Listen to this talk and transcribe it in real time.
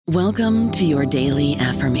Welcome to your daily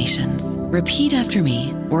affirmations. Repeat after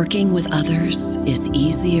me. Working with others is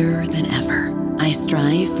easier than ever. I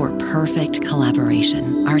strive for perfect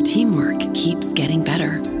collaboration. Our teamwork keeps getting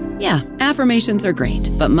better. Yeah, affirmations are great,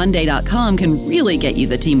 but Monday.com can really get you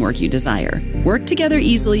the teamwork you desire. Work together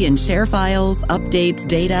easily and share files, updates,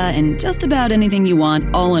 data, and just about anything you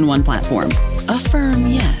want all in one platform. Affirm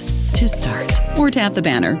yes to start, or tap the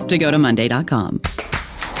banner to go to Monday.com.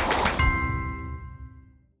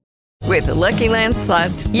 With the Lucky Land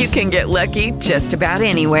Slots, you can get lucky just about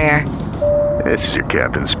anywhere. This is your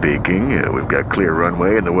captain speaking. We've got clear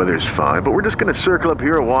runway and the weather's fine, but we're just going to circle up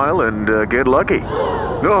here a while and get lucky.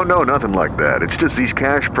 No, nothing like that. It's just these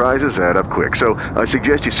cash prizes add up quick. So I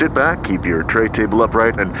suggest you sit back, keep your tray table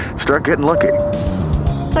upright, and start getting lucky.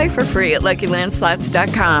 Play for free at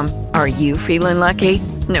LuckyLandSlots.com. Are you feeling lucky?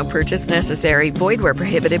 No purchase necessary. Void where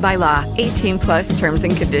prohibited by law. 18+ terms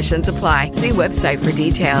and conditions apply. See website for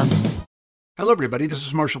details. Hello, everybody. This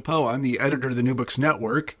is Marshall Poe. I'm the editor of the New Books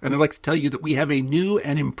Network, and I'd like to tell you that we have a new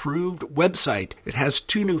and improved website. It has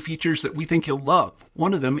 2 new features that we think you'll love.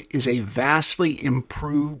 One of them is a vastly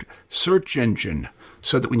improved search engine,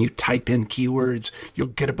 so that when you type in keywords, you'll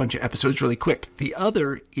get a bunch of episodes really quick. The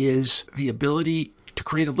other is the ability to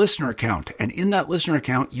create a listener account. And in that listener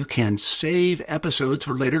account, you can save episodes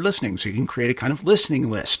for later listening. So you can create a kind of listening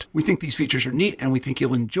list. We think these features are neat and we think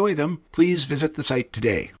you'll enjoy them. Please visit the site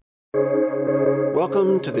today.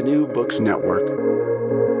 Welcome to the New Books Network.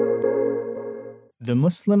 The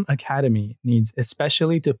Muslim Academy needs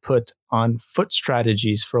especially to put on foot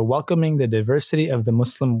strategies for welcoming the diversity of the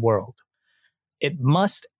Muslim world. It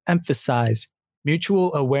must emphasize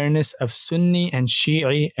mutual awareness of Sunni and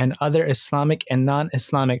Shi'i and other Islamic and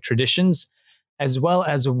non-Islamic traditions, as well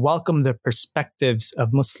as welcome the perspectives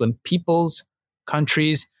of Muslim peoples,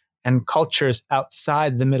 countries, and cultures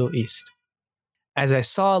outside the Middle East. As I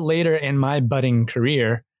saw later in my budding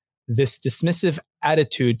career, this dismissive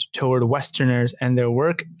attitude toward Westerners and their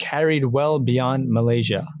work carried well beyond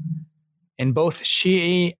Malaysia. In both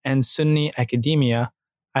Shi'i and Sunni academia,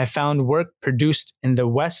 I found work produced in the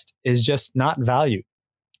West is just not valued.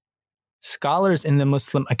 Scholars in the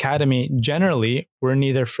Muslim Academy generally were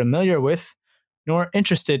neither familiar with nor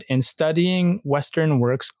interested in studying Western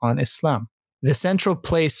works on Islam. The central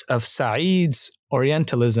place of Said's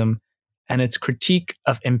Orientalism and its critique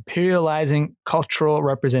of imperializing cultural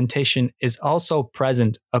representation is also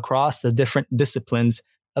present across the different disciplines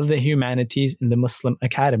of the humanities in the Muslim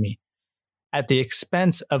Academy, at the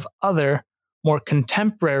expense of other, more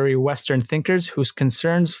contemporary Western thinkers whose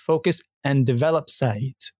concerns focus and develop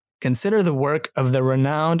Said's. Consider the work of the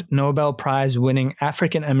renowned Nobel Prize-winning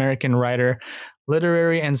African-American writer,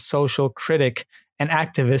 literary and social critic, and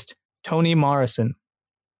activist Toni Morrison.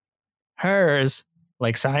 Hers,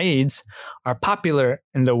 like Said's, are popular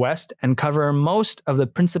in the West and cover most of the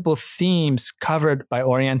principal themes covered by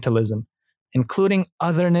Orientalism, including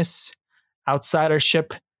otherness,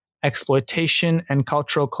 outsidership, exploitation and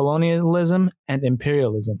cultural colonialism, and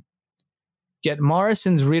imperialism. Yet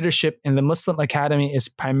Morrison's readership in the Muslim Academy is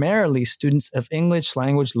primarily students of English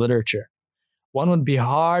language literature. One would be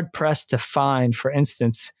hard-pressed to find, for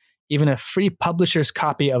instance, even a free publisher's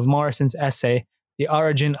copy of Morrison's essay, The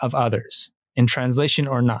Origin of Others, in translation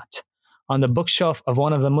or not, on the bookshelf of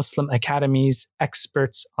one of the Muslim Academy's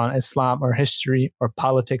experts on Islam or history or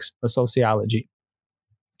politics or sociology.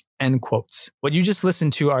 End quotes. What you just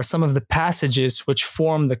listened to are some of the passages which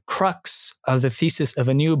form the crux of the thesis of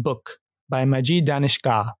a new book by Majid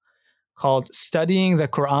Danishgah called Studying the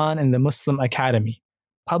Quran in the Muslim Academy,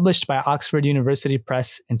 published by Oxford University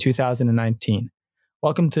Press in 2019.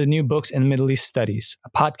 Welcome to New Books in Middle East Studies,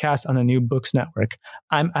 a podcast on the New Books Network.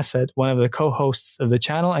 I'm Asad, one of the co-hosts of the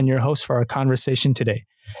channel and your host for our conversation today.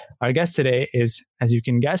 Our guest today is, as you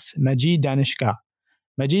can guess, Majid Danishgah.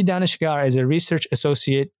 Majid Danishgah is a research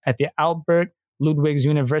associate at the Albert Ludwigs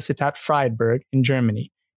Universität Freiburg in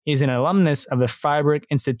Germany. He's an alumnus of the Freiburg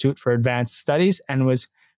Institute for Advanced Studies and was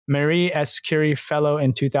Marie S. Curie Fellow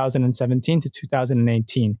in 2017 to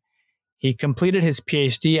 2018. He completed his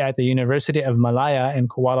PhD at the University of Malaya in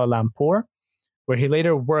Kuala Lumpur, where he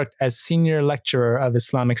later worked as senior lecturer of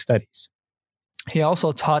Islamic studies. He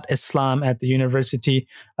also taught Islam at the University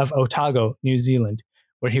of Otago, New Zealand,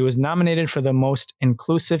 where he was nominated for the Most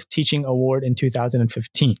Inclusive Teaching Award in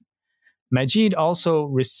 2015. Majid also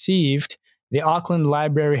received the Auckland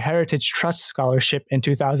Library Heritage Trust Scholarship in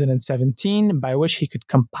 2017, by which he could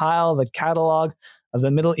compile the catalog of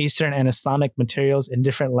the Middle Eastern and Islamic materials in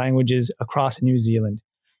different languages across New Zealand.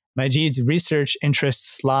 Majid's research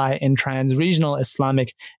interests lie in trans-regional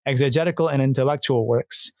Islamic exegetical and intellectual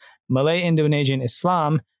works, Malay-Indonesian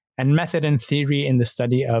Islam, and Method and Theory in the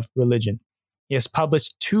Study of Religion. He has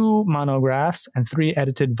published 2 monographs and 3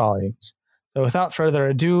 edited volumes. So without further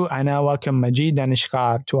ado, I now welcome Majid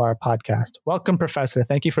Danishkar to our podcast. Welcome, Professor.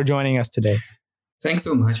 Thank you for joining us today. Thanks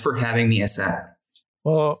so much for having me, Asad.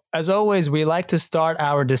 Well, as always, we like to start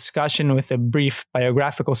our discussion with a brief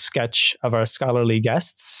biographical sketch of our scholarly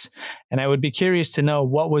guests. And I would be curious to know,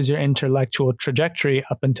 what was your intellectual trajectory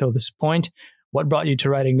up until this point? What brought you to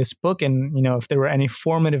writing this book? And, if there were any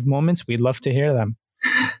formative moments, we'd love to hear them.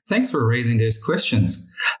 Thanks for raising those questions.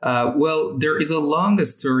 Well, there is a long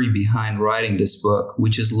story behind writing this book,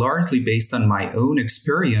 which is largely based on my own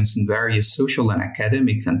experience in various social and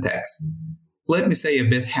academic contexts. Let me say a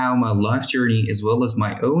bit how my life journey as well as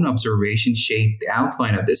my own observations shaped the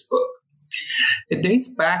outline of this book. It dates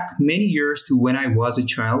back many years to when I was a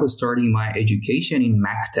child starting my education in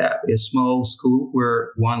Maktab, a small school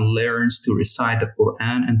where one learns to recite the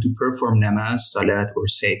Quran and to perform namaz, salat, or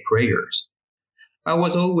say prayers. I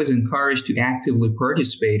was always encouraged to actively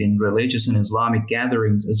participate in religious and Islamic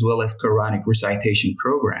gatherings as well as Quranic recitation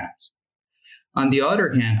programs. On the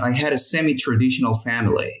other hand, I had a semi-traditional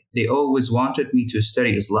family. They always wanted me to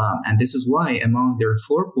study Islam, and this is why among their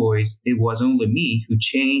 4 boys, it was only me who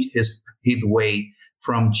changed his way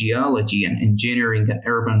from geology and engineering and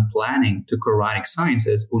urban planning to Quranic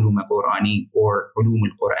sciences, Ulum al-Qurani or Ulum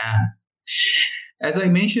al-Quran. As I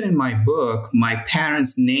mentioned in my book, my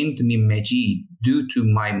parents named me Majid due to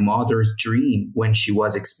my mother's dream when she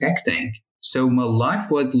was expecting. So my life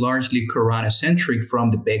was largely Quranic-centric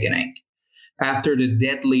from the beginning. After the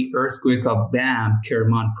deadly earthquake of Bam,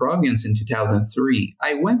 Kerman province in 2003,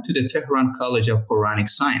 I went to the Tehran College of Quranic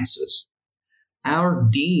Sciences. Our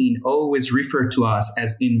dean always referred to us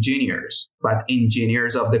as engineers, but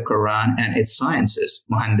engineers of the Quran and its sciences,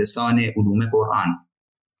 Muhandisane Ulum Quran,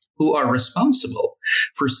 who are responsible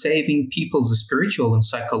for saving people's spiritual and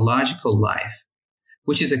psychological life,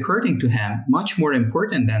 which is, according to him, much more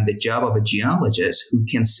important than the job of a geologist who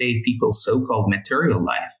can save people's so-called material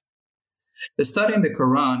life. The studying the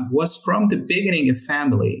Quran was from the beginning a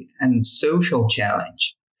family and social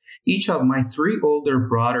challenge. Each of my 3 older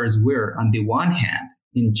brothers were, on the one hand,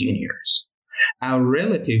 engineers. Our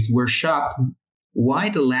relatives were shocked why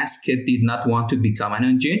the last kid did not want to become an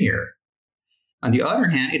engineer. On the other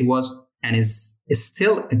hand, it was and is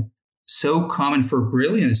still so common for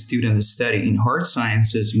brilliant students to study in hard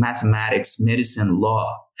sciences, mathematics, medicine,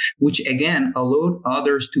 law, which again allowed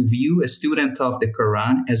others to view a student of the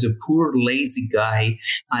Quran as a poor, lazy guy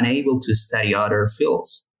unable to study other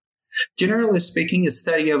fields. Generally speaking, a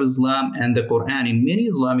study of Islam and the Quran in many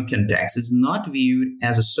Islamic contexts is not viewed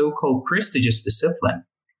as a so-called prestigious discipline.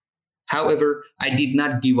 However, I did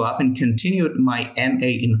not give up and continued my MA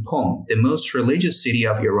in Qom, the most religious city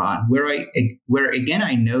of Iran, where again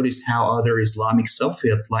I noticed how other Islamic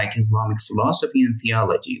subfields like Islamic philosophy and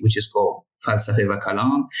theology, which is called Falsafa wa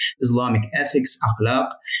Kalam, Islamic ethics, akhlaq,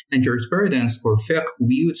 and jurisprudence or fiqh,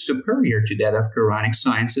 viewed superior to that of Quranic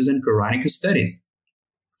sciences and Quranic studies.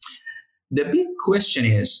 The big question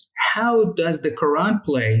is, how does the Quran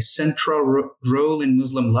play a central role in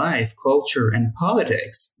Muslim life, culture, and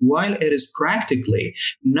politics, while it is practically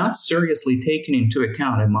not seriously taken into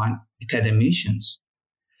account among academicians?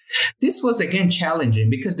 This was again challenging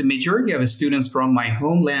because the majority of students from my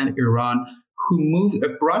homeland, Iran, who moved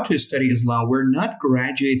abroad to study Islam were not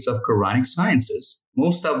graduates of Quranic sciences.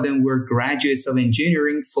 Most of them were graduates of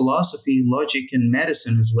engineering, philosophy, logic, and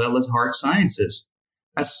medicine, as well as hard sciences.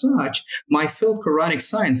 As such, my field, Quranic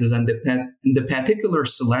sciences, and the particular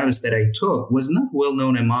syllabus that I took was not well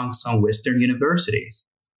known among some Western universities.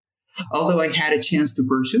 Although I had a chance to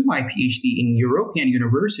pursue my PhD in European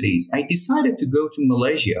universities, I decided to go to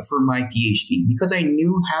Malaysia for my PhD because I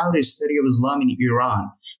knew how the study of Islam in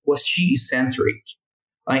Iran was Shi'i-centric.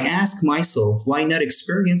 I asked myself, why not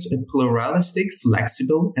experience a pluralistic,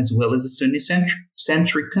 flexible, as well as a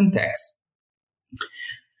Sunni-centric context?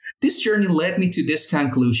 This journey led me to this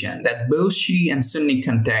conclusion that both Shi'i and Sunni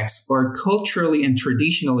contexts are culturally and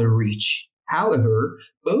traditionally rich. However,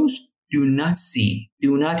 both do not see,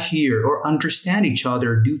 do not hear, or understand each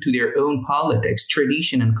other due to their own politics,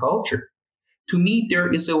 tradition, and culture. To me,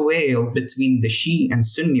 there is a veil between the Shi'i and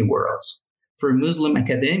Sunni worlds. For Muslim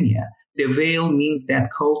academia, the veil means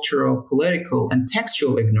that cultural, political, and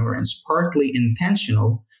textual ignorance, partly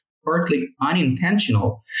intentional, partly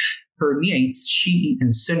unintentional, permeates Shi'i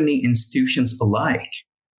and Sunni institutions alike.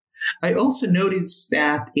 I also noticed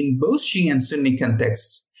that in both Shi'i and Sunni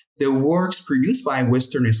contexts, the works produced by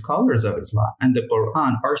Western scholars of Islam and the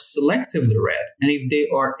Quran are selectively read, and if they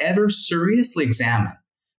are ever seriously examined,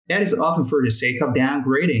 that is often for the sake of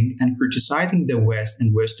downgrading and criticizing the West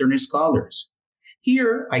and Western scholars.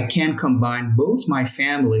 Here, I can combine both my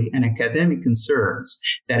family and academic concerns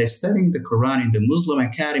that studying the Quran in the Muslim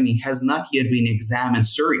Academy has not yet been examined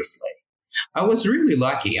seriously. I was really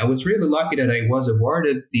lucky. That I was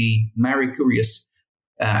awarded the Marie Curie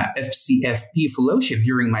FCFP fellowship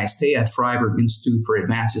during my stay at Freiburg Institute for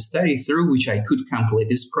Advanced Study, through which I could complete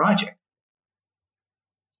this project.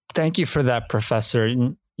 Thank you for that, Professor.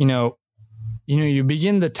 You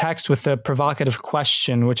begin the text with a provocative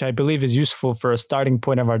question, which I believe is useful for a starting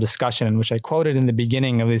point of our discussion, and which I quoted in the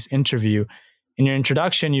beginning of this interview. In your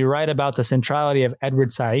introduction, you write about the centrality of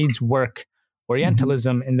Edward Said's work,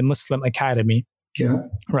 Orientalism in the Muslim Academy. Yeah.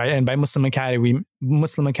 Right. And by Muslim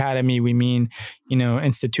Academy, we mean,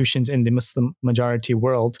 institutions in the Muslim majority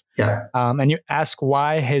world. Yeah. And you ask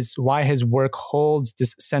why his work holds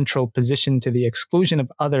this central position to the exclusion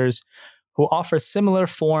of others who offer similar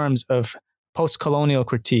forms of post-colonial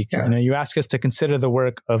critique. Yeah. You ask us to consider the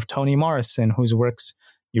work of Toni Morrison, whose works,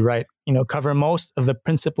 you write, cover most of the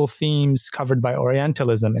principal themes covered by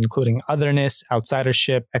Orientalism, including otherness,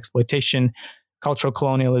 outsidership, exploitation, cultural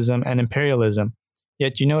colonialism, and imperialism.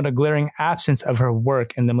 Yet you note a glaring absence of her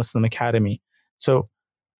work in the Muslim Academy. So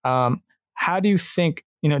how do you think,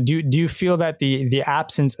 do you feel that the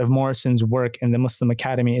absence of Morrison's work in the Muslim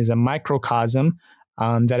Academy is a microcosm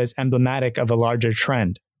that is emblematic of a larger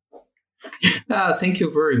trend? Thank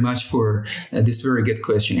you very much for this very good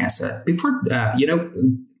question, Asad. Before,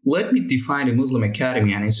 let me define the Muslim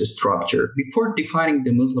Academy and its structure. Before defining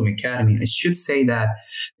the Muslim Academy, I should say that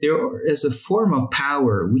there is a form of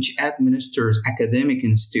power which administers academic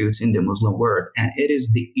institutes in the Muslim world, and it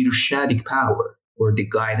is the irshadic power, or the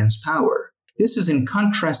guidance power. This is in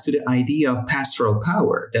contrast to the idea of pastoral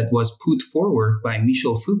power that was put forward by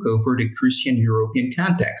Michel Foucault for the Christian European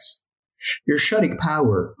context. Irshadic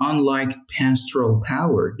power, unlike pastoral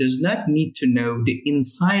power, does not need to know the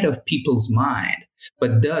inside of people's mind,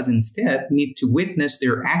 but does instead need to witness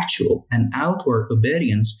their actual and outward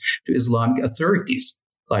obedience to Islamic authorities,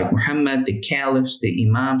 like Muhammad, the caliphs, the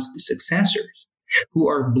imams, the successors, who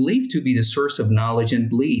are believed to be the source of knowledge and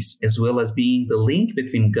bliss, as well as being the link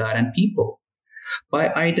between God and people.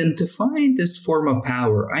 By identifying this form of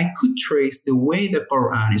power, I could trace the way the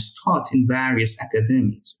Quran is taught in various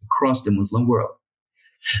academies across the Muslim world.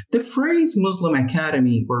 The phrase Muslim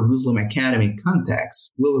Academy or Muslim academic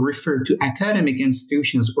context will refer to academic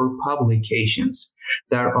institutions or publications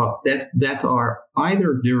that are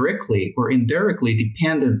either directly or indirectly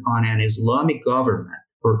dependent on an Islamic government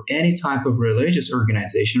or any type of religious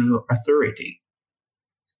organization or authority.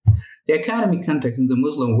 The academic context in the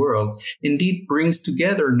Muslim world indeed brings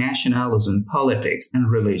together nationalism, politics,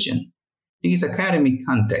 and religion. These academic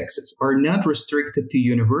contexts are not restricted to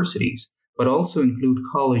universities, but also include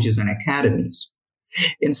colleges and academies.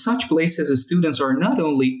 In such places, students are not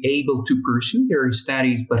only able to pursue their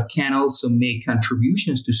studies, but can also make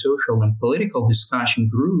contributions to social and political discussion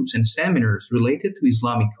groups and seminars related to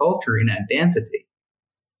Islamic culture and identity.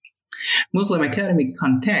 Muslim academic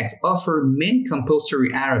contexts offer many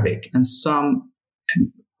compulsory Arabic and some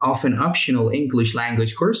often optional English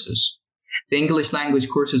language courses. The English language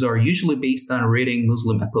courses are usually based on reading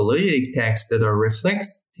Muslim apologetic texts that are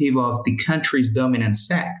reflective of the country's dominant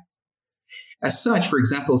sect. As such, for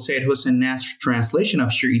example, Sayyid Hossein Nasr's translation of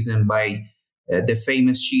Shi'ism by the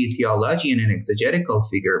famous Shi'i theologian and exegetical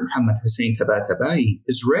figure Muhammad Hussein Tabatabai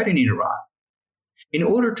is read in Iran. In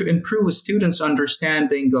order to improve students'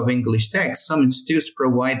 understanding of English texts, some institutes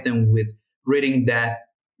provide them with reading that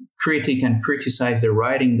critique and criticize the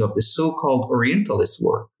writing of the so-called Orientalist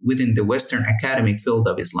work within the Western academic field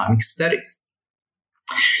of Islamic studies.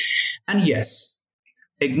 And yes,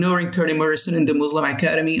 ignoring Toni Morrison in the Muslim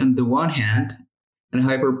Academy on the one hand, and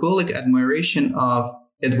hyperbolic admiration of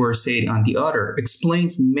Edward Said on the other,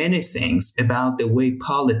 explains many things about the way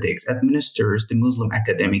politics administers the Muslim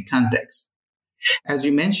academic context. As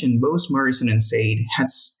you mentioned, both Morrison and Said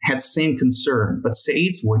had same concern, but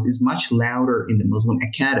Said's voice is much louder in the Muslim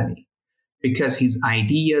Academy because his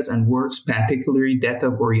ideas and works, particularly that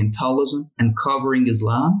of Orientalism and covering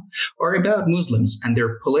Islam, are about Muslims and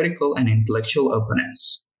their political and intellectual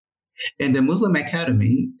opponents. In the Muslim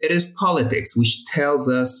Academy, it is politics which tells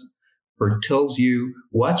us or tells you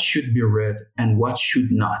what should be read and what should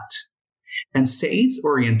not. And Said's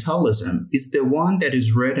Orientalism is the one that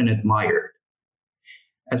is read and admired.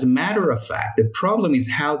 As a matter of fact, the problem is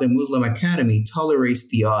how the Muslim Academy tolerates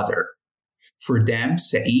the other. For them,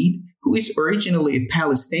 Said, who is originally a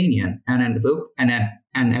Palestinian and an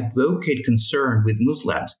advocate concerned with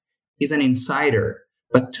Muslims, is an insider,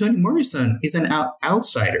 but Toni Morrison is an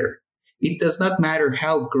outsider. It does not matter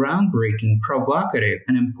how groundbreaking, provocative,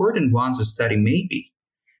 and important one's study may be.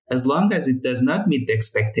 As long as it does not meet the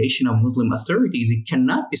expectation of Muslim authorities, it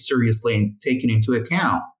cannot be seriously taken into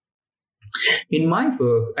account. In my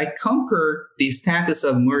book, I compare the status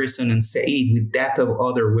of Morrison and Said with that of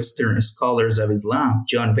other Western scholars of Islam,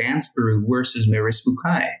 John Vansborough versus Maurice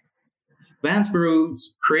Bucaille.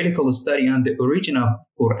 Vansborough's critical study on the origin of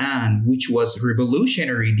Quran, which was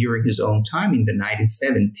revolutionary during his own time in the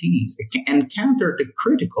 1970s, encountered the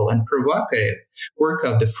critical and provocative work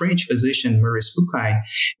of the French physician Maurice Bucaille,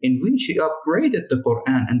 in which he upgraded the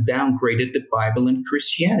Quran and downgraded the Bible and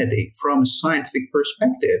Christianity from a scientific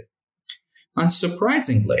perspective.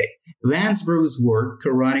 Unsurprisingly, Vansborough's work,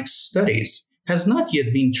 Quranic Studies, has not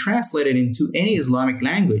yet been translated into any Islamic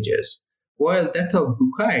languages, while that of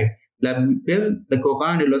Bucaille, La Bible, the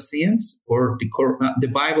Coran et la Science, or the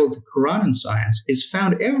Bible, the Quran and Science, is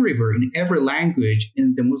found everywhere in every language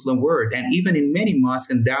in the Muslim world, and even in many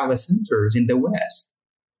mosques and dawah centers in the West.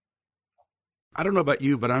 I don't know about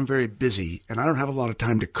you, but I'm very busy and I don't have a lot of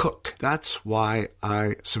time to cook. That's why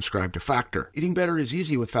I subscribe to Factor. Eating better is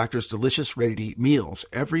easy with Factor's delicious, ready-to-eat meals.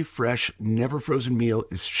 Every fresh, never frozen meal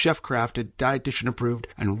is chef-crafted, dietitian approved,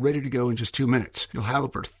 and ready to go in just 2 minutes. You'll have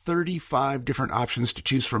over 35 different options to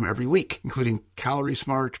choose from every week, including Calorie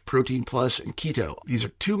Smart, Protein Plus, and Keto. These are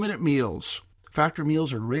 2-minute meals. Factor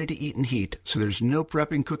meals are ready to eat and heat, so there's no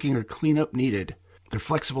prepping, cooking, or cleanup needed. They're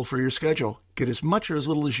flexible for your schedule. Get as much or as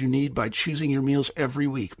little as you need by choosing your meals every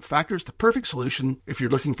week. Factor is the perfect solution if you're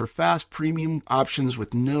looking for fast, premium options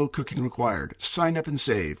with no cooking required. Sign up and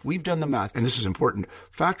save. We've done the math, and this is important.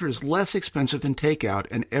 Factor is less expensive than takeout,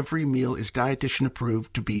 and every meal is dietitian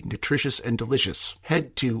approved to be nutritious and delicious.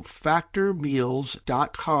 Head to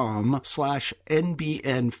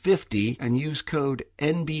factormeals.com/NBN50 and use code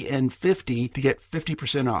NBN50 to get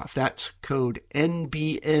 50% off. That's code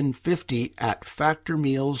NBN50 at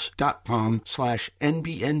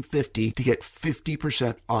factormeals.com/NBN50 to get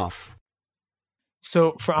 50% off.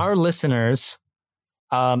 So for our listeners,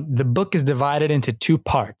 the book is divided into 2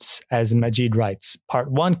 parts, as Majid writes. Part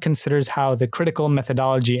 1 considers how the critical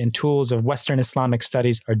methodology and tools of Western Islamic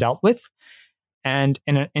studies are dealt with. And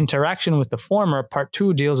in an interaction with the former, Part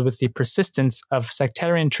 2 deals with the persistence of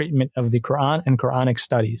sectarian treatment of the Quran and Quranic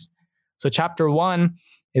studies. So Chapter 1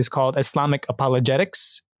 is called Islamic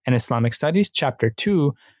Apologetics and Islamic Studies. Chapter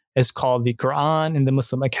 2 is called The Quran in the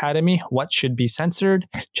Muslim Academy, What Should Be Censored.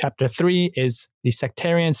 Chapter 3 is The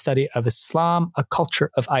Sectarian Study of Islam, A Culture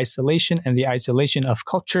of Isolation and the Isolation of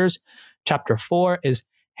Cultures. Chapter 4 is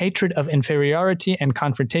Hatred of Inferiority and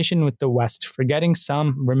Confrontation with the West, Forgetting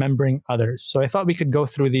Some, Remembering Others. So I thought we could go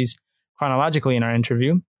through these chronologically in our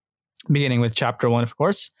interview, beginning with Chapter 1, of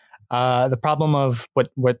course. The problem of what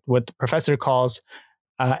the professor calls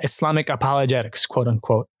Islamic apologetics, quote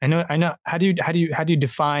unquote. I know. How do you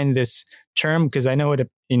define this term? Because I know it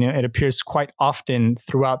appears quite often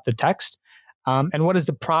throughout the text. And what is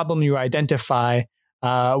the problem you identify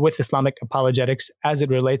with Islamic apologetics as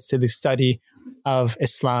it relates to the study of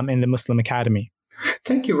Islam in the Muslim Academy?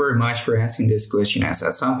 Thank you very much for asking this question, as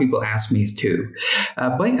some people ask me too.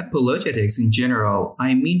 By apologetics in general,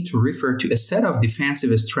 I mean to refer to a set of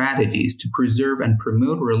defensive strategies to preserve and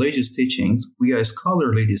promote religious teachings via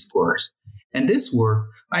scholarly discourse. In this work,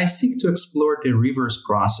 I seek to explore the reverse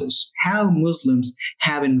process, how Muslims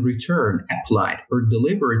have in return applied or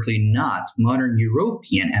deliberately not modern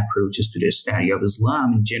European approaches to the study of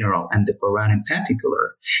Islam in general and the Quran in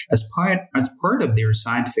particular, as part of their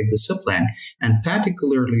scientific discipline, and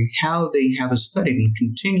particularly how they have studied and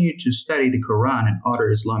continue to study the Quran and other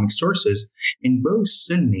Islamic sources in both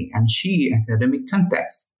Sunni and Shia academic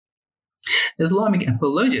contexts. Islamic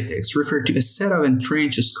apologetics refer to a set of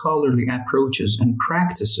entrenched scholarly approaches and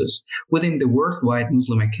practices within the worldwide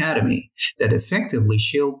Muslim Academy that effectively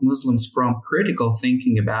shield Muslims from critical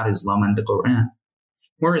thinking about Islam and the Quran.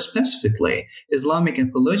 More specifically, Islamic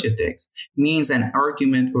apologetics means an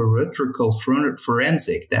argument or rhetorical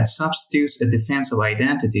forensic that substitutes a defense of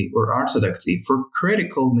identity or orthodoxy for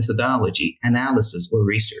critical methodology, analysis, or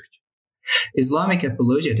research. Islamic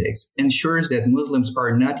apologetics ensures that Muslims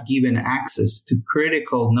are not given access to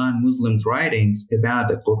critical non-Muslims' writings about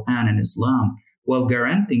the Quran and Islam, while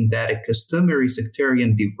guaranteeing that a customary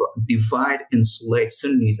sectarian divide insulates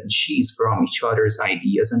Sunnis and Shiites from each other's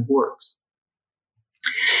ideas and works.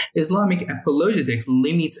 Islamic apologetics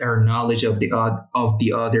limits our knowledge of the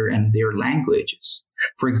other and their languages.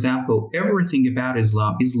 For example, everything about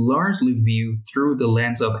Islam is largely viewed through the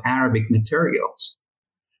lens of Arabic materials.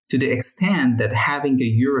 To the extent that having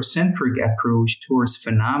a Eurocentric approach towards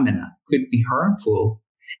phenomena could be harmful,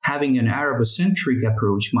 having an Arabocentric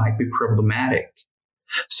approach might be problematic.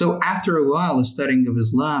 So after a while, studying of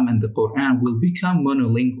Islam and the Quran will become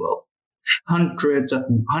monolingual.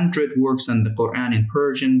 100 works on the Quran in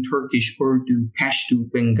Persian, Turkish, Urdu,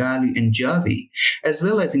 Pashto, Bengali, and Javi, as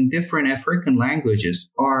well as in different African languages,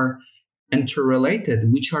 are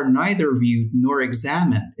interrelated, which are neither viewed nor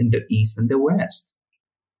examined in the East and the West.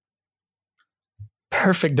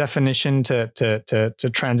 Perfect definition to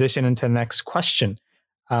transition into the next question.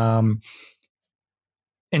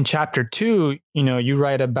 In chapter 2, you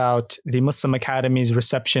write about the Muslim Academy's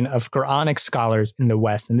reception of Quranic scholars in the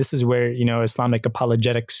West. And this is where, Islamic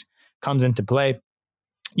apologetics comes into play.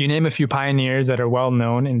 You name a few pioneers that are well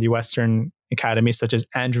known in the Western Academy, such as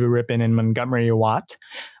Andrew Rippin and Montgomery Watt,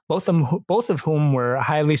 both of whom were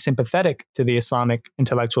highly sympathetic to the Islamic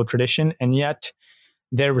intellectual tradition. And yet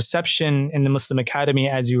their reception in the Muslim Academy,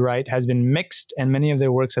 as you write, has been mixed, and many of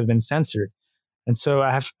their works have been censored. And so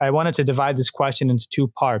I wanted to divide this question into two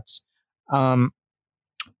parts.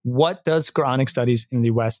 What does Quranic studies in the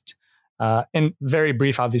West, and very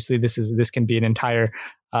brief, obviously, this can be an entire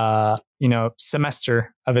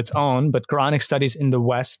semester of its own, but Quranic studies in the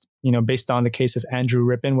West, based on the case of Andrew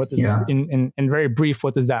Rippin, in very brief,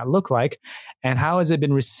 what does that look like, and how has it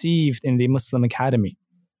been received in the Muslim Academy?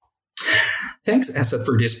 Thanks, Asad,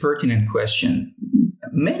 for this pertinent question.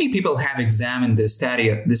 Many people have examined the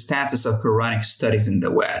status of Quranic studies in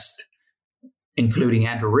the West, including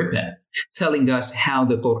Andrew Rippin, telling us how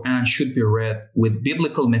the Quran should be read with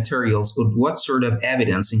biblical materials or what sort of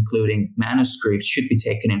evidence, including manuscripts, should be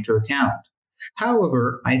taken into account.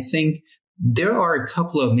 However, I think there are a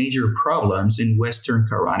couple of major problems in Western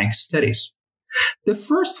Quranic studies. The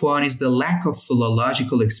first one is the lack of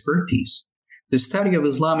philological expertise. The study of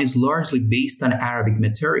Islam is largely based on Arabic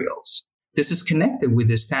materials. This is connected with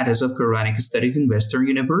the status of Quranic studies in Western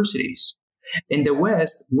universities. In the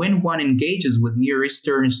West, when one engages with Near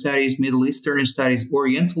Eastern studies, Middle Eastern studies,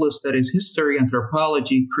 Oriental studies, history,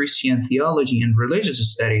 anthropology, Christian theology, and religious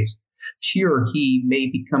studies, she or he may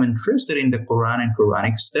become interested in the Quran and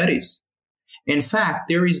Quranic studies. In fact,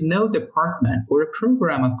 there is no department or a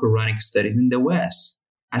program of Quranic studies in the West.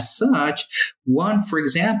 As such, one, for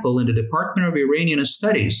example, in the Department of Iranian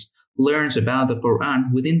Studies, learns about the Quran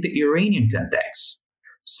within the Iranian context.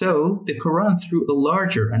 So, the Quran through a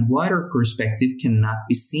larger and wider perspective cannot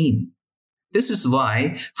be seen. This is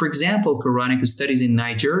why, for example, Quranic studies in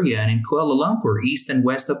Nigeria and in Kuala Lumpur, east and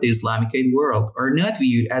west of the Islamicate world, are not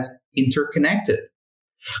viewed as interconnected.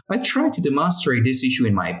 I try to demonstrate this issue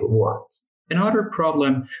in my work. Another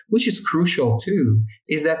problem, which is crucial too,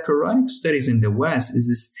 is that Quranic studies in the West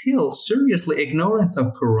is still seriously ignorant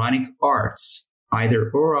of Quranic arts,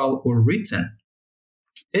 either oral or written.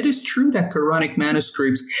 It is true that Quranic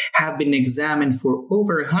manuscripts have been examined for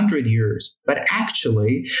over 100 years, but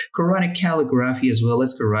actually, Quranic calligraphy as well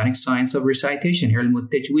as Quranic science of recitation, ilm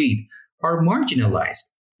al-tajweed, are marginalized.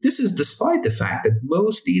 This is despite the fact that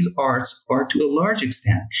both these arts are to a large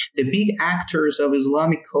extent the big actors of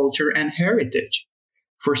Islamic culture and heritage.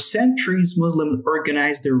 For centuries, Muslims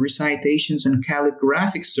organized their recitations in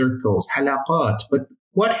calligraphic circles, halaqat, but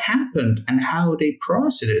what happened and how they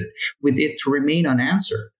proceeded with it to remain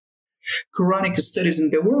unanswered. Quranic studies in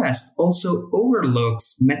the West also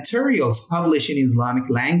overlooks materials published in Islamic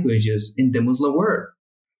languages in the Muslim world.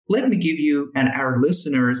 Let me give you and our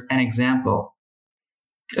listeners an example.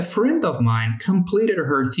 A friend of mine completed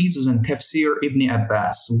her thesis on Tafsir Ibn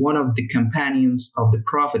Abbas, one of the companions of the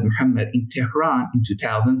Prophet Muhammad, in Tehran in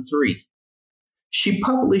 2003. She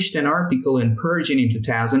published an article in Persian in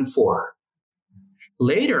 2004.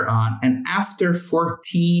 Later on, and after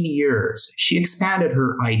 14 years, she expanded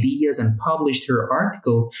her ideas and published her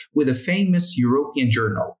article with a famous European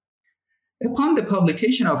journal. Upon the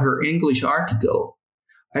publication of her English article,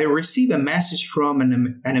 I received a message from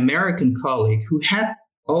an American colleague who had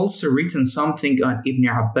also written something on Ibn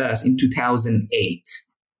Abbas in 2008.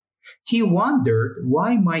 He wondered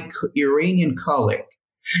why my Iranian colleague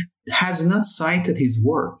has not cited his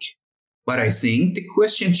work. But I think the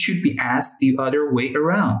question should be asked the other way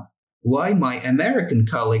around. Why my American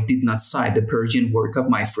colleague did not cite the Persian work of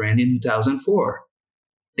my friend in 2004?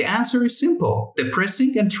 The answer is simple,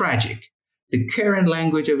 depressing and tragic. The current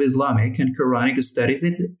language of Islamic and Quranic studies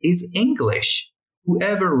is English.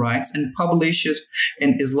 Whoever writes and publishes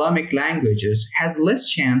in Islamic languages has less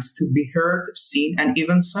chance to be heard, seen, and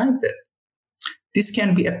even cited. This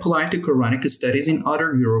can be applied to Quranic studies in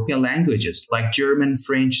other European languages like German,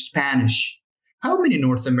 French, Spanish. How many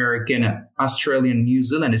North American, Australian, New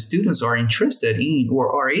Zealand students are interested in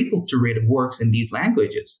or are able to read works in these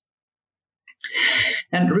languages?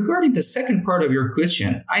 And regarding the second part of your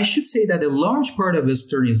question, I should say that a large part of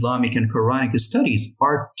Eastern Islamic and Quranic studies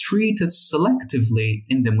are treated selectively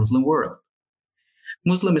in the Muslim world.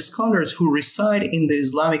 Muslim scholars who reside in the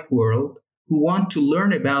Islamic world, who want to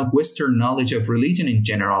learn about Western knowledge of religion in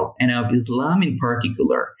general and of Islam in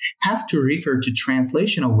particular, have to refer to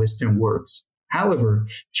translation of Western works. However,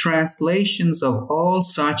 translations of all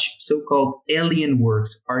such so-called alien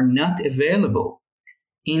works are not available.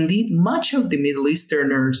 Indeed, much of the Middle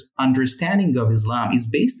Easterners' understanding of Islam is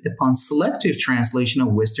based upon selective translation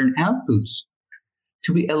of Western outputs.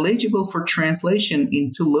 To be eligible for translation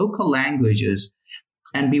into local languages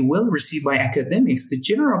and be well received by academics, the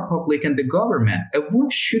general public, and the government, a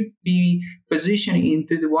work should be positioned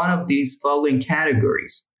into one of these following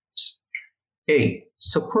categories. A.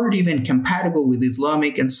 Supportive and compatible with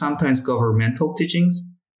Islamic and sometimes governmental teachings.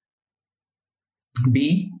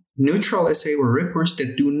 B. Neutral essay or reports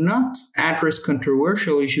that do not address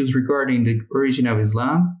controversial issues regarding the origin of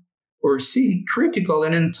Islam. Or C. Critical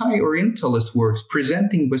and anti-Orientalist works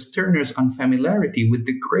presenting Westerners' unfamiliarity with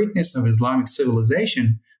the greatness of Islamic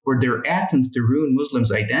civilization or their attempts to ruin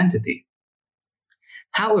Muslims' identity.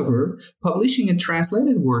 However, publishing a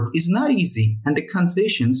translated work is not easy, and the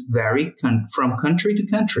conditions vary from country to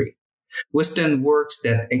country. Western works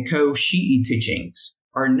that echo Shi'i teachings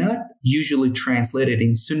are not usually translated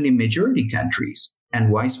in Sunni majority countries,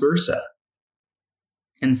 and vice versa.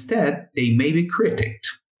 Instead, they may be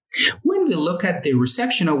critiqued. When we look at the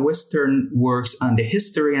reception of Western works on the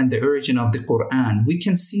history and the origin of the Quran, we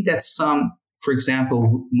can see that some, for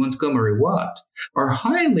example, Montgomery Watt, are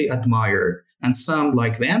highly admired, and some,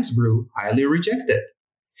 like Vansbrough, highly rejected.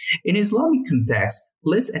 In Islamic context,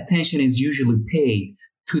 less attention is usually paid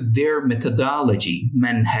to their methodology,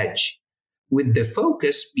 manhaj, with the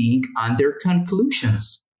focus being on their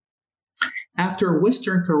conclusions. After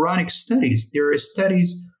Western Quranic studies, there are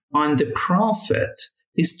studies on the Prophet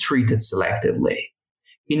is treated selectively.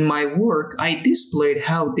 In my work, I displayed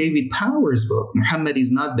how David Power's book, Muhammad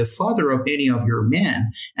is Not the Father of Any of Your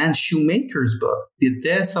Men, and Shoemaker's book, The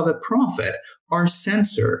Death of a Prophet, are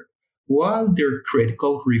censored, while their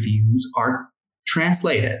critical reviews are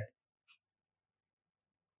translated.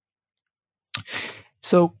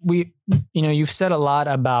 So you've said a lot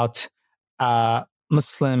about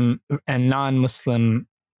Muslim and non-Muslim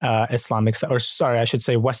Islamic, I should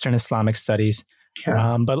say Western Islamic studies.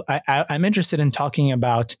 Yeah. But I'm interested in talking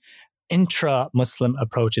about intra-Muslim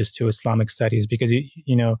approaches to Islamic studies, because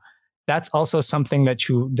that's also something that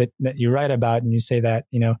you write about, and you say that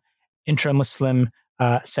intra-Muslim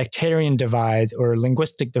sectarian divides or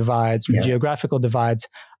linguistic divides or geographical divides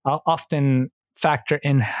often factor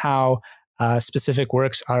in how specific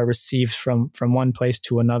works are received from one place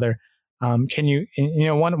to another. Can you,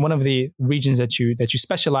 one of the regions that you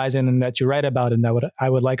specialize in and that you write about, and that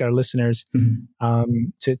I would like our listeners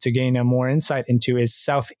to gain a more insight into, is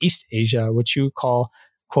Southeast Asia, which you call,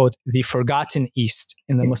 quote, the forgotten East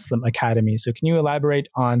in the Muslim Academy. So can you elaborate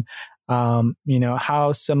on, how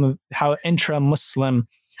intra-Muslim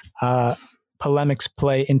polemics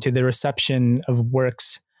play into the reception of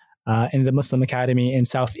works in the Muslim Academy in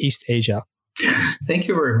Southeast Asia? Thank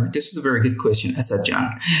you very much. This is a very good question, Asad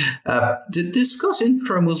John. To discuss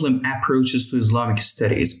intra-Muslim approaches to Islamic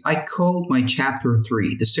studies, I called my chapter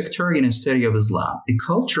 3, The Sectarian Study of Islam, the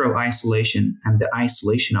Culture of Isolation and the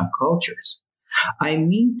Isolation of Cultures. I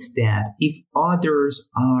mean that if others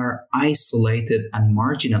are isolated and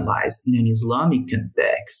marginalized in an Islamic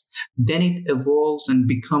context, then it evolves and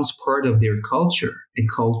becomes part of their culture, a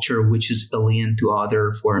culture which is alien to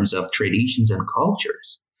other forms of traditions and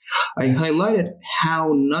cultures. I highlighted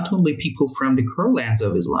how not only people from the core lands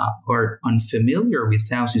of Islam are unfamiliar with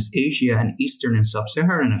Southeast Asia and Eastern and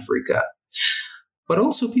Sub-Saharan Africa, but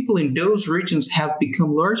also people in those regions have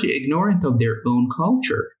become largely ignorant of their own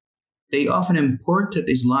culture. They often imported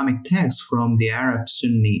Islamic texts from the Arab,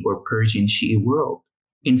 Sunni, or Persian Shi'i world.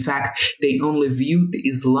 In fact, they only viewed the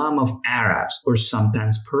Islam of Arabs or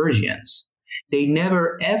sometimes Persians. They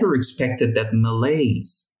never ever expected that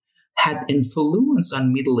Malays had influence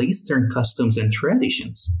on Middle Eastern customs and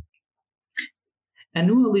traditions.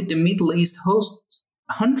 Annually, the Middle East hosts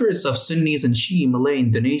hundreds of Sunnis and Shi'i, Malay,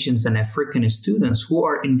 Indonesians, and African students who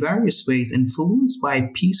are in various ways influenced by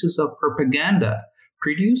pieces of propaganda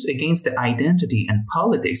produced against the identity and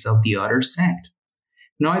politics of the other sect.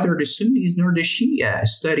 Neither the Sunnis nor the Shia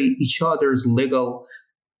study each other's legal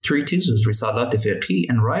treatises, risalat al-fiqh,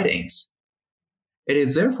 and writings. It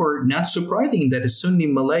is therefore not surprising that a Sunni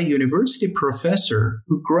Malay university professor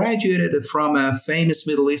who graduated from a famous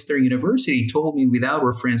Middle Eastern university told me without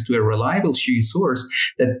reference to a reliable Shi'i source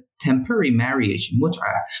that temporary marriage,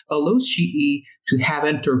 mut'ah, allows Shi'i to have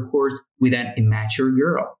intercourse with an immature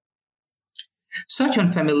girl. Such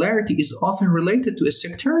unfamiliarity is often related to a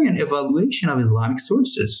sectarian evaluation of Islamic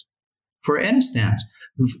sources. For instance,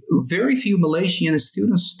 very few Malaysian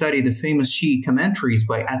students study the famous Shi'i commentaries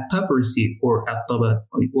by At-Tabarsi or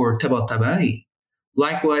Tabatabai.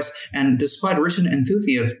 Likewise, and despite recent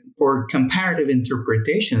enthusiasm for comparative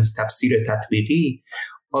interpretations, tafsir tatbiqi,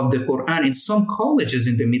 of the Quran in some colleges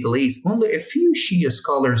in the Middle East, only a few Shia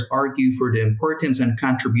scholars argue for the importance and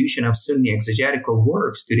contribution of Sunni exegetical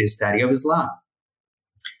works to the study of Islam.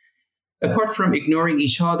 Apart from ignoring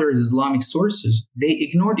each other's Islamic sources, they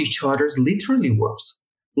ignored each other's literary works.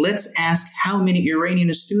 Let's ask how many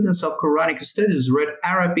Iranian students of Quranic studies read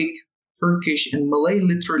Arabic, Turkish, and Malay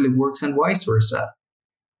literary works and vice versa.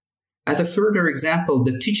 As a further example,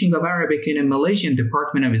 the teaching of Arabic in a Malaysian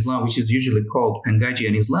department of Islam, which is usually called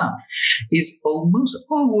Pengajian Islam, is almost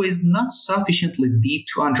always not sufficiently deep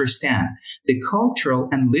to understand the cultural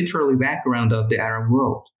and literary background of the Arab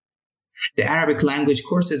world. The Arabic language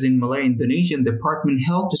courses in Malay Indonesian department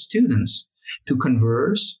help the students to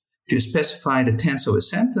converse, to specify the tense of a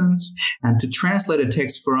sentence, and to translate a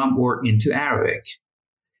text from or into Arabic.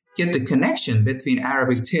 Yet the connection between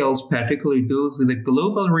Arabic tales, particularly those with a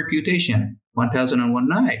global reputation, 1001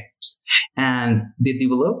 Nights, and the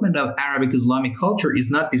development of Arabic Islamic culture is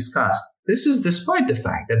not discussed. This is despite the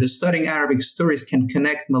fact that studying Arabic stories can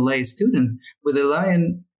connect Malay students with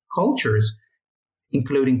alien cultures,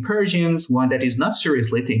 including Persians, one that is not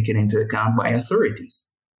seriously taken into account by authorities.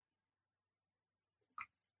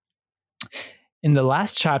 In the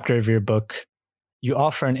last chapter of your book, you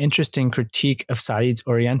offer an interesting critique of Said's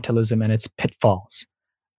Orientalism and its pitfalls.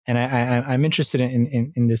 And I'm interested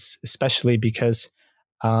in this especially because,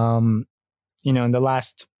 in the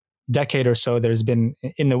last decade or so, there's been,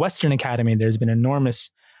 in the Western Academy, there's been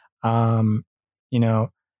enormous, not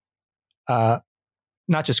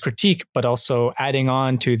just critique, but also adding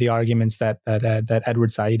on to the arguments that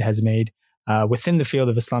Edward Said has made within the field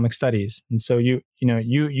of Islamic studies. And so you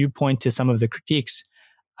point to some of the critiques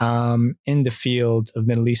in the field of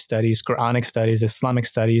Middle East studies, Quranic studies, Islamic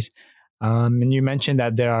studies. And you mentioned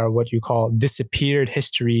that there are what you call disappeared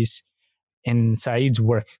histories in Said's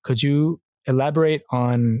work. Could you elaborate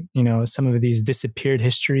on, some of these disappeared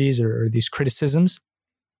histories or these criticisms?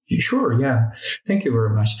 Sure, yeah. Thank you very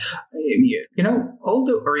much.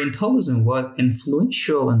 Although Orientalism was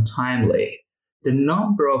influential and timely, the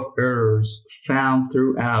number of errors found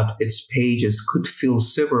throughout its pages could fill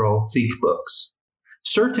several thick books.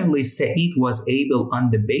 Certainly, Said was able, on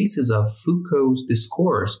the basis of Foucault's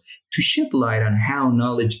discourse, to shed light on how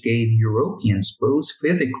knowledge gave Europeans, both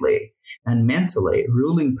physically and mentally,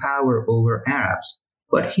 ruling power over Arabs,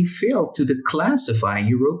 but he failed to declassify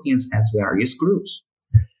Europeans as various groups.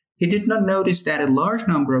 He did not notice that a large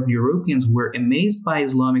number of Europeans were amazed by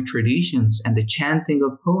Islamic traditions and the chanting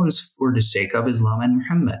of poems for the sake of Islam and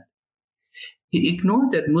Muhammad. He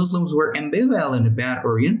ignored that Muslims were ambivalent about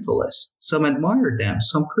Orientalists. Some admired them,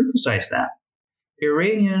 some criticized them.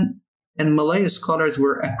 Iranian and Malay scholars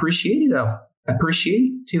were appreciative of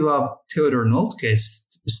Theodor Nolte's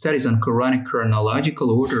studies on Quranic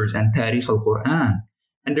chronological orders and Tarikh al-Quran.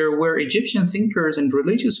 And there were Egyptian thinkers and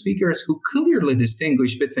religious figures who clearly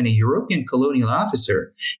distinguished between a European colonial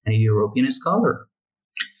officer and a European scholar.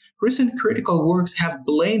 Recent critical works have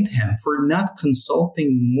blamed him for not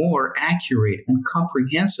consulting more accurate and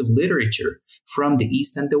comprehensive literature from the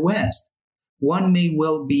East and the West. One may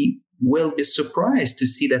well be surprised to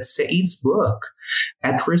see that Said's book,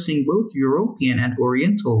 addressing both European and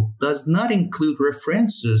Orientals, does not include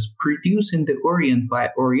references produced in the Orient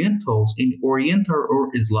by Orientals in Oriental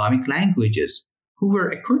or Islamic languages, who were,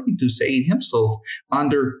 according to Said himself,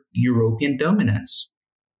 under European dominance.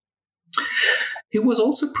 He was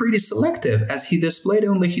also pretty selective, as he displayed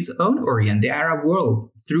only his own Orient, the Arab world,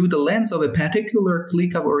 through the lens of a particular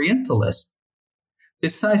clique of Orientalists.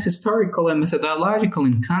 Besides historical and methodological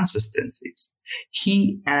inconsistencies,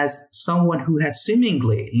 he, as someone who had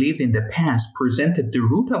seemingly lived in the past, presented the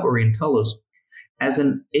root of Orientalism as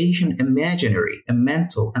an Asian imaginary, a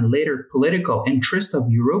mental, and later political interest of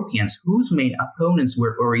Europeans whose main opponents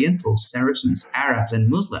were Orientals, Saracens, Arabs, and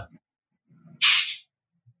Muslims.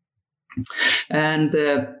 And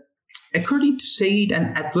according to Said,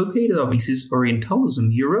 an advocate of his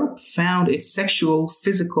Orientalism, Europe found its sexual,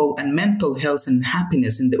 physical, and mental health and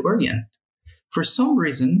happiness in the Orient. For some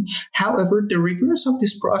reason, however, the reverse of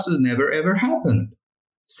this process never ever happened.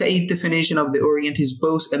 Said's definition of the Orient is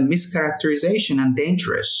both a mischaracterization and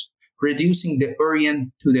dangerous, reducing the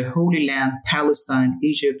Orient to the Holy Land, Palestine,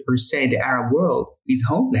 Egypt, or say the Arab world, his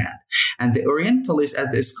homeland, and the Orientalists as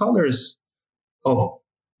the scholars of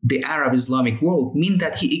the Arab Islamic world mean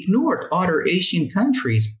that he ignored other Asian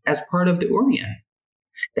countries as part of the Orient.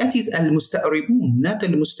 That is al-musta'ribun, not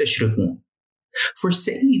al-mustashrikun. For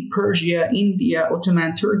Said, Persia, India,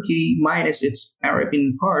 Ottoman Turkey, minus its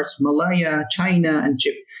Arabian parts, Malaya, China,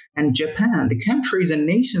 and Japan, the countries and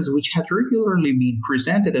nations which had regularly been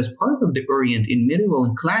presented as part of the Orient in medieval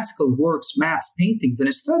and classical works, maps, paintings,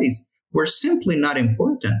 and studies, were simply not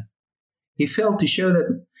important. He failed to show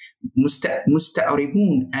that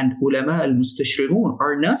Musta'aribun and Ulama al-Mustashriqun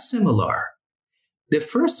are not similar. The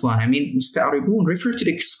first one, Musta'aribun, refer to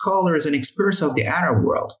the scholars and experts of the Arab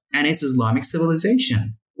world and its Islamic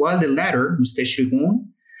civilization, while the latter, Mustashriqun,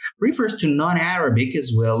 refers to non-Arabic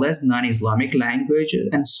as well as non-Islamic language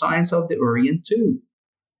and science of the Orient too.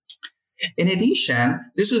 In addition,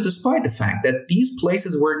 this is despite the fact that these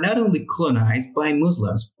places were not only colonized by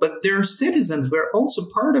Muslims, but their citizens were also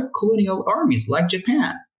part of colonial armies like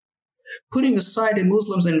Japan. Putting aside the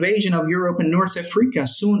Muslims' invasion of Europe and North Africa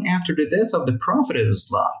soon after the death of the Prophet of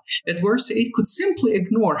Islam, Edward Said could simply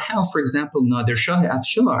ignore how, for example, Nadir Shah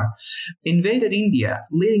Afshar invaded India,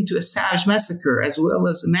 leading to a savage massacre as well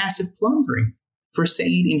as massive plundering for Said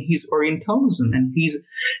in his Orientalism and his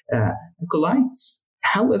acolytes.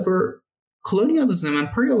 However, colonialism,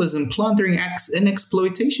 imperialism, plundering acts, and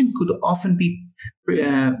exploitation could often be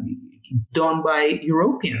done by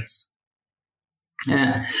Europeans.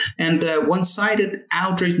 One-sided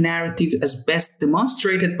outrage narrative, as best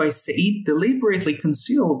demonstrated by Said, deliberately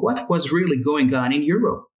concealed what was really going on in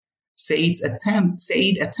Europe. Said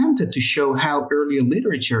attempted to show how earlier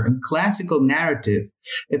literature and classical narrative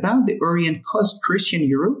about the Orient caused Christian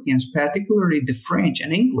Europeans, particularly the French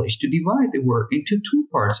and English, to divide the world into two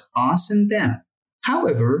parts, us and them.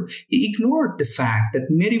 However, he ignored the fact that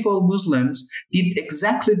medieval Muslims did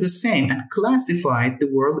exactly the same and classified the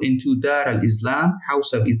world into Dar al-Islam,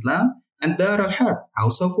 House of Islam, and Dar al-Harb,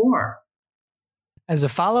 House of War. As a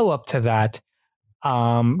follow-up to that,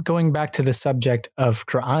 going back to the subject of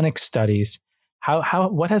Quranic studies,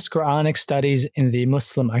 what has Quranic studies in the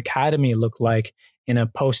Muslim Academy look like in a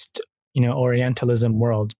post-Orientalism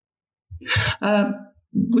world?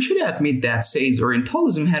 We should admit that Said's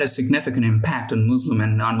Orientalism had a significant impact on Muslim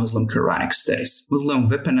and non-Muslim Quranic studies.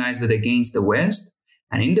 Muslims weaponized it against the West,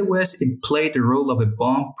 and in the West it played the role of a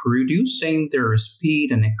bomb, producing their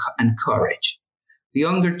speed and courage. The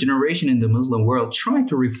younger generation in the Muslim world tried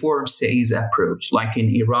to reform Said's approach, like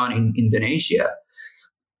in Iran and Indonesia.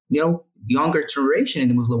 Younger generation in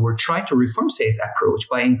the Muslim world tried to reform Said's approach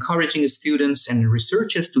by encouraging students and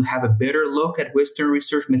researchers to have a better look at Western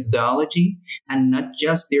research methodology and not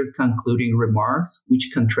just their concluding remarks,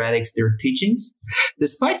 which contradicts their teachings.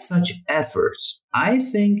 Despite such efforts, I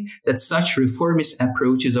think that such reformist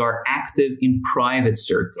approaches are active in private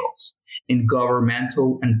circles. In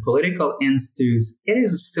governmental and political institutes, it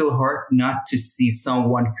is still hard not to see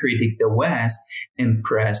someone critique the West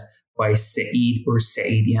impressed by Said or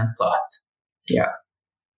Saidian thought. Yeah.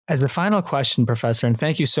 As a final question, Professor, and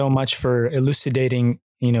thank you so much for elucidating,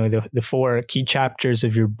 the four key chapters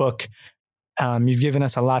of your book. You've given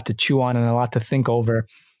us a lot to chew on and a lot to think over.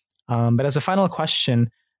 But as a final question,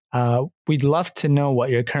 we'd love to know what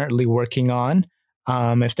you're currently working on,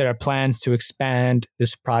 if there are plans to expand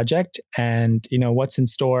this project, and what's in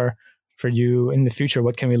store for you in the future.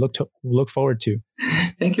 What can we look forward to?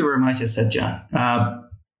 Thank you very much, Asad John.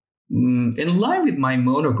 In line with my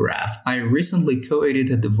monograph, I recently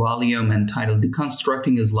co-edited the volume entitled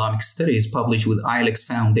Deconstructing Islamic Studies, published with ILEX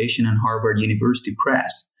Foundation and Harvard University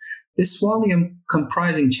Press. This volume,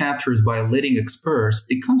 comprising chapters by leading experts,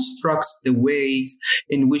 deconstructs the ways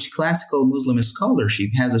in which classical Muslim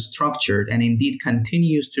scholarship has structured and indeed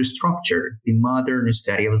continues to structure the modern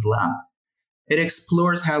study of Islam. It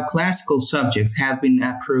explores how classical subjects have been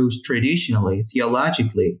approached traditionally,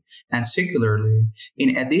 theologically, and secularly,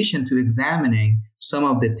 in addition to examining some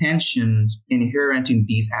of the tensions inherent in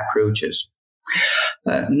these approaches.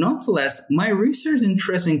 Nonetheless, my research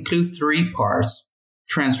interests include three parts: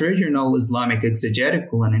 transregional Islamic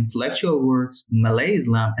exegetical and intellectual works, Malay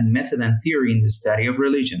Islam, and method and theory in the study of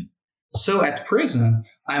religion. So at present,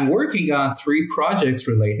 I'm working on three projects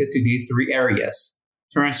related to these three areas: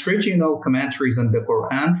 transregional commentaries on the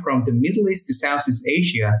Quran from the Middle East to Southeast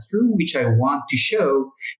Asia, through which I want to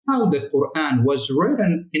show how the Quran was read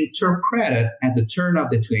and interpreted at the turn of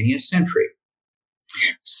the 20th century.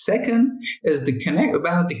 Second is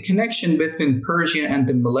about the connection between Persian and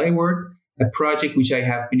the Malay word, a project which I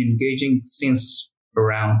have been engaging since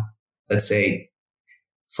around,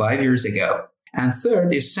 5 years ago. And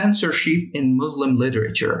third is censorship in Muslim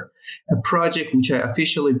literature, a project which I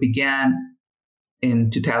officially began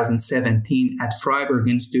in 2017 at Freiburg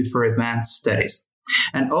Institute for Advanced Studies.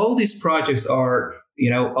 And all these projects are,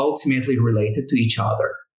 ultimately related to each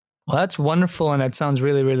other. Well, that's wonderful, and that sounds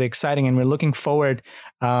really, really exciting. And we're looking forward,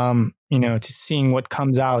 to seeing what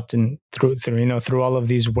comes out and through all of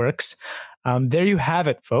these works. There you have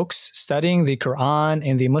it, folks. Studying the Quran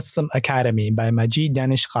in the Muslim Academy by Majid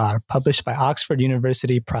Danishkar, published by Oxford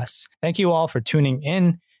University Press. Thank you all for tuning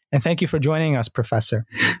in, and thank you for joining us, Professor.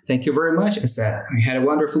 Thank you very much, Asad. We had a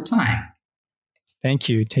wonderful time. Thank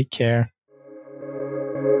you. Take care.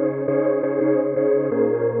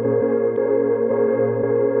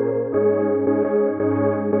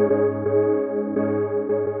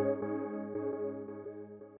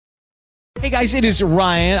 Hey guys, it is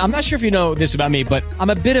Ryan. I'm not sure if you know this about me, but I'm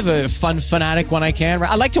a bit of a fun fanatic when I can.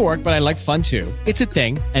 I like to work, but I like fun too. It's a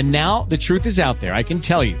thing. And now the truth is out there. I can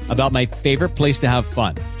tell you about my favorite place to have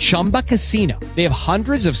fun. Chumba Casino. They have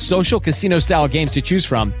hundreds of social casino style games to choose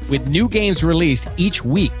from with new games released each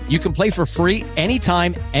week. You can play for free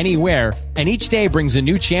anytime, anywhere. And each day brings a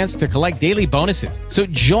new chance to collect daily bonuses. So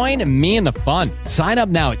join me in the fun. Sign up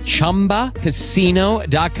now at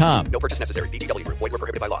ChumbaCasino.com. No purchase necessary. VGW Group. Void where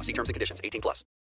prohibited by law. See terms and conditions. 18+.